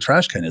ask where the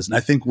trash can is. And I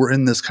think we're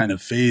in this kind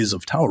of phase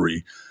of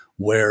Towery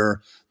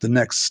where the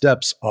next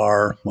steps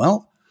are,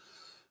 well,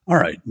 all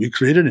right, we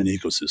created an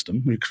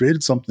ecosystem. We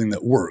created something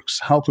that works.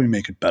 How can we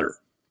make it better?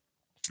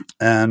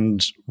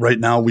 And right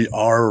now we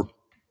are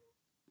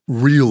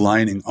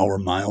realigning our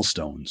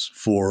milestones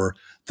for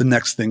the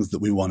next things that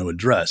we want to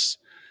address.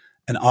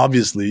 And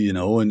obviously,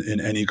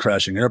 in any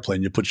crashing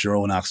airplane, you put your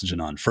own oxygen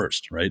on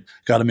first, right?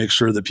 Got to make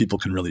sure that people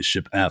can really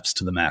ship apps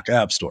to the Mac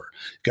App Store.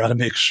 Got to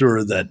make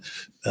sure that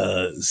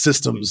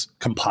systems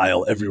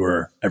compile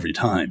everywhere, every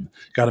time.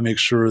 Got to make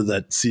sure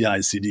that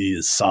CI/CD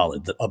is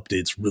solid, that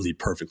updates really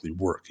perfectly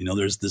work.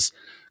 There's this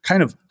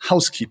kind of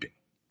housekeeping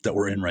that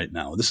we're in right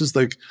now. This is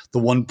like the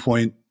 1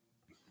 point,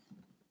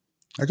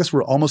 I guess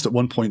we're almost at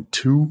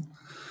 1.2.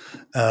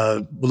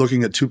 We're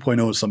looking at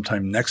 2.0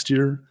 sometime next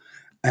year.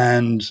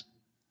 And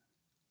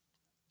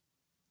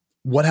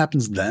what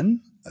happens then?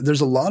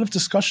 There's a lot of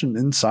discussion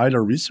inside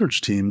our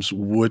research teams,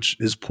 which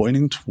is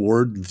pointing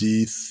toward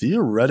the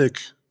theoretic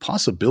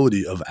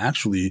possibility of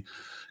actually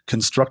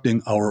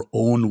constructing our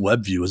own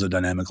web view as a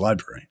dynamic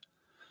library,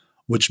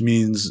 which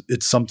means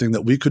it's something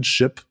that we could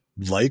ship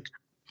like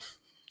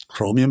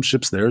Chromium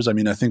ships theirs. I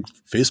think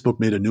Facebook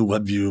made a new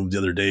web view the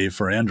other day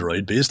for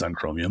Android based on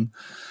Chromium.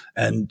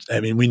 And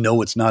we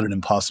know it's not an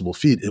impossible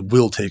feat. It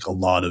will take a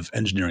lot of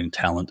engineering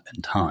talent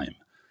and time.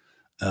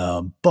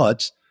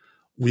 But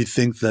we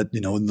think that,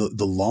 in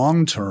the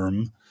long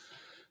term,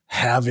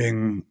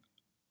 having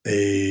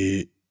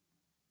a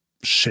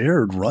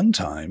shared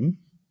runtime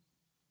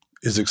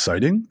is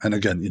exciting. And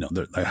again,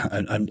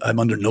 I'm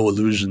under no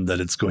illusion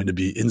that it's going to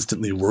be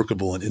instantly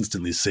workable and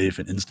instantly safe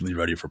and instantly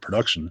ready for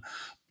production.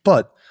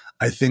 But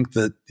I think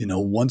that,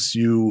 once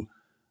you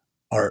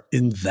are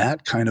in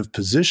that kind of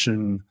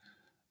position,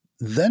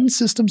 then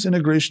systems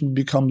integration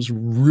becomes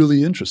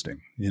really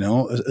interesting,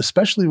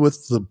 especially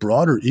with the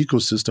broader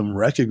ecosystem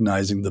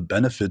recognizing the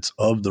benefits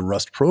of the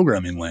Rust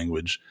programming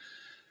language.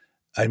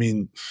 I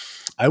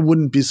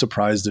wouldn't be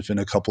surprised if in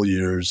a couple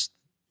years,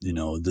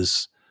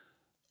 this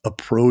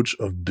approach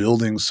of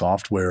building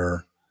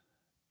software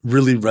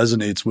really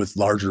resonates with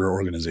larger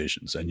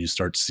organizations, and you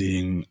start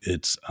seeing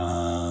it,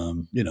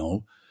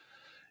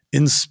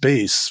 in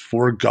space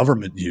for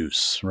government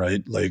use,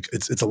 right? Like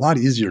it's a lot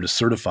easier to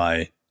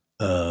certify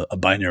a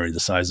binary the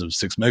size of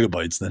 6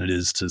 megabytes than it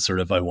is to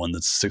certify one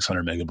that's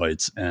 600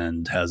 megabytes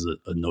and has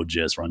a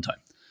Node.js runtime.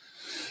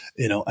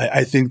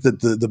 I think that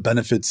the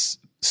benefits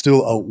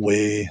still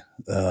outweigh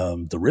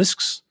the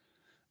risks.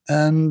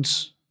 And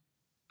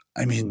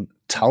I mean,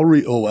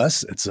 Tauri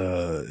OS,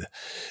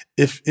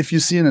 if you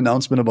see an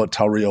announcement about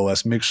Tauri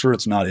OS, make sure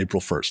it's not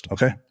April 1st,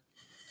 okay?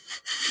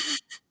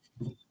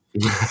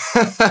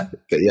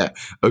 Yeah.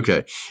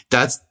 Okay.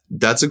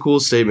 That's a cool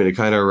statement. It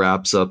kind of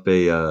wraps up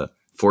a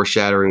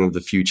foreshadowing of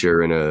the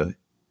future and a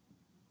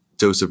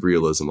dose of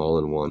realism all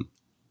in one.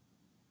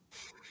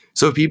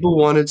 So if people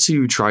wanted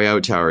to try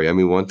out Tauri, I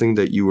mean, one thing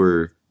that you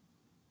were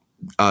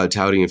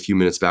touting a few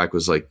minutes back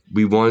was like,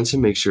 we wanted to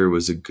make sure it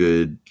was a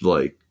good,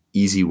 like,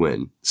 easy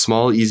win,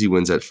 small, easy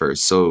wins at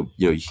first. So,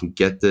 you can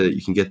get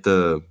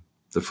the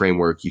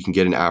framework, you can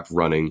get an app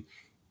running.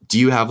 Do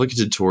you have like a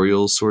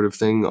tutorial sort of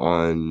thing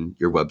on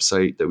your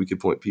website that we could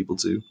point people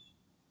to?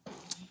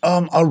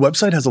 Our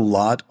website has a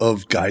lot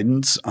of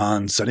guidance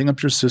on setting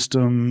up your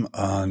system,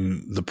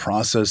 on the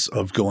process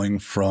of going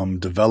from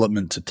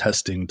development to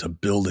testing to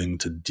building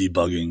to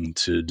debugging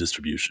to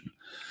distribution.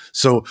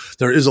 So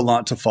there is a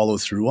lot to follow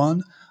through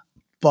on.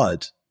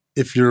 But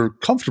if you're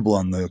comfortable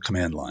on the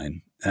command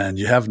line and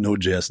you have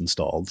Node.js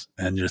installed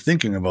and you're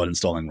thinking about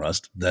installing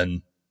Rust,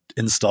 then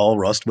install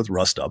Rust with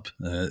Rust Up.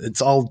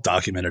 It's all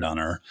documented on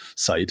our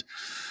site,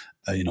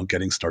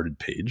 getting started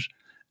page.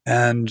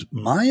 And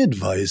my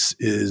advice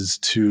is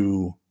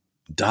to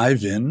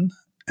dive in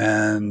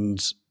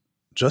and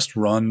just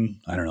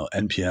run,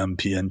 npm,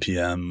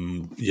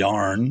 pnpm,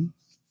 yarn,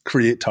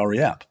 create Tauri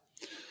app.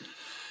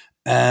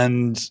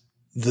 And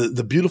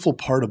the beautiful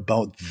part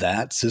about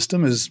that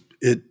system is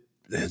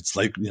it's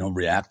like,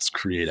 React's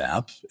create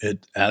app.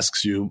 It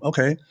asks you,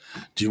 okay,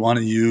 do you want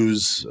to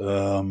use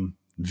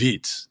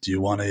Vite? Do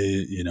you want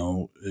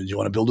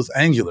to build with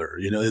Angular?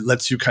 It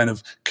lets you kind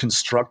of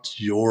construct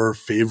your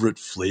favorite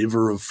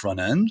flavor of front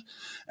end.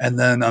 And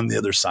then on the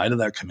other side of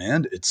that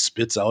command, it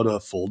spits out a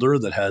folder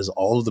that has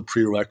all of the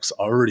prereqs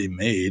already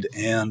made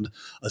and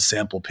a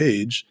sample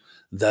page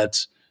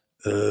that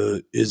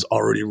is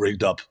already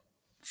rigged up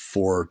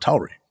for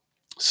Tauri.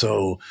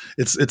 So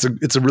it's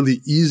a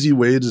really easy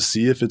way to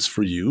see if it's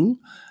for you.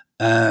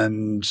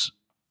 And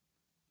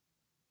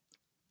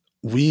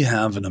we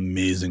have an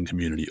amazing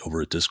community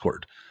over at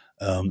Discord.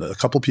 A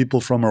couple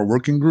people from our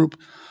working group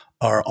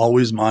are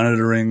always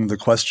monitoring the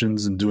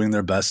questions and doing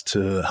their best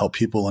to help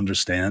people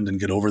understand and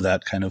get over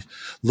that kind of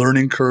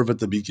learning curve at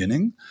the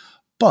beginning.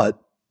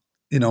 But,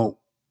 in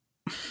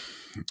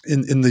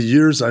the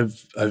years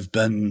I've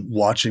been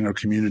watching our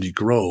community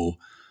grow,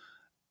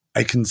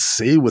 I can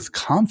say with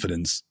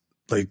confidence,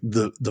 like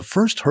the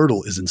first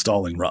hurdle is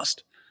installing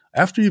Rust.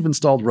 After you've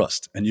installed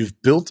Rust and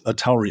you've built a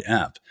Tauri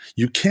app,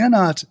 you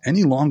cannot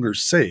any longer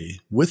say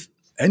with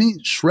any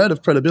shred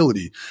of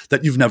credibility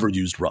that you've never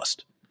used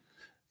Rust.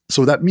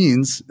 So that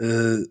means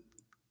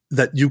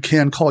that you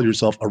can call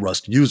yourself a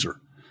Rust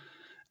user.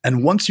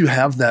 And once you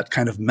have that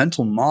kind of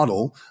mental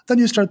model, then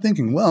you start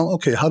thinking, well,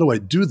 okay, how do I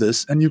do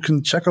this? And you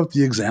can check out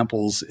the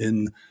examples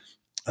in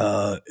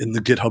the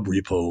GitHub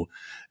repo.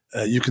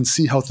 You can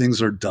see how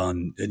things are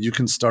done, and you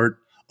can start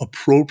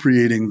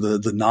appropriating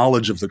the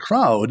knowledge of the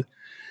crowd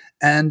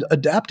and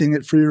adapting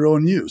it for your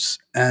own use.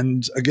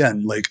 And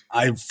again, like,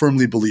 I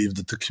firmly believe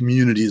that the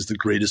community is the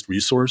greatest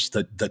resource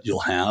that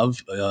you'll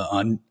have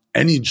on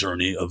any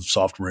journey of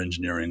software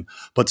engineering.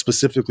 But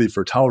specifically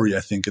for Tauri,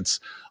 I think it's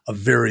a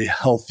very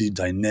healthy,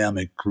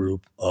 dynamic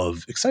group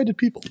of excited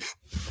people.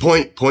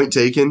 Point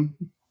taken.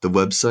 The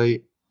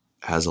website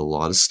has a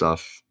lot of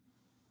stuff.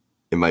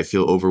 It might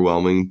feel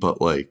overwhelming, but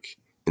like,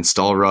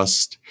 install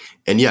Rust.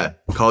 And yeah,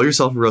 call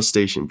yourself a Rust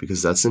station,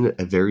 because that's a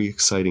very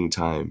exciting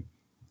time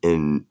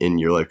in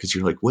your life, because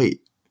you're like, wait,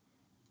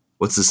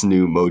 what's this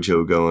new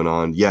mojo going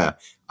on? Yeah,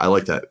 I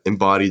like that.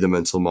 Embody the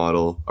mental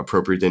model,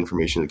 appropriate the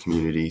information in the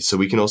community. So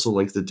we can also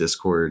link the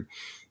Discord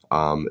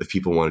if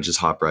people want to just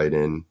hop right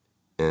in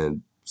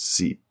and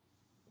see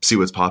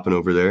what's popping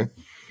over there.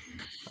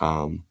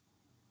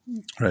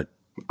 Right.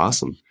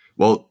 Awesome.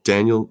 Well,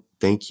 Daniel,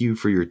 thank you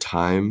for your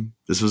time.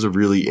 This was a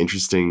really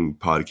interesting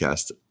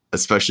podcast,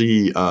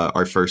 especially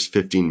our first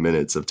 15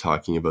 minutes of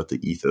talking about the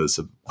ethos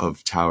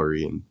of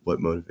Tauri and what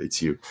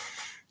motivates you.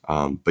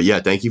 But yeah,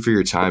 thank you for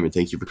your time, and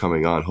thank you for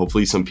coming on.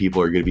 Hopefully some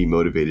people are going to be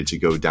motivated to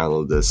go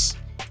download this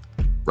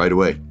right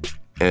away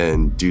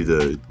and do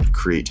the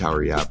Create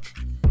Tauri app.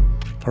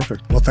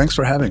 Perfect. Well, thanks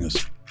for having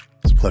us.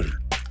 It's a pleasure.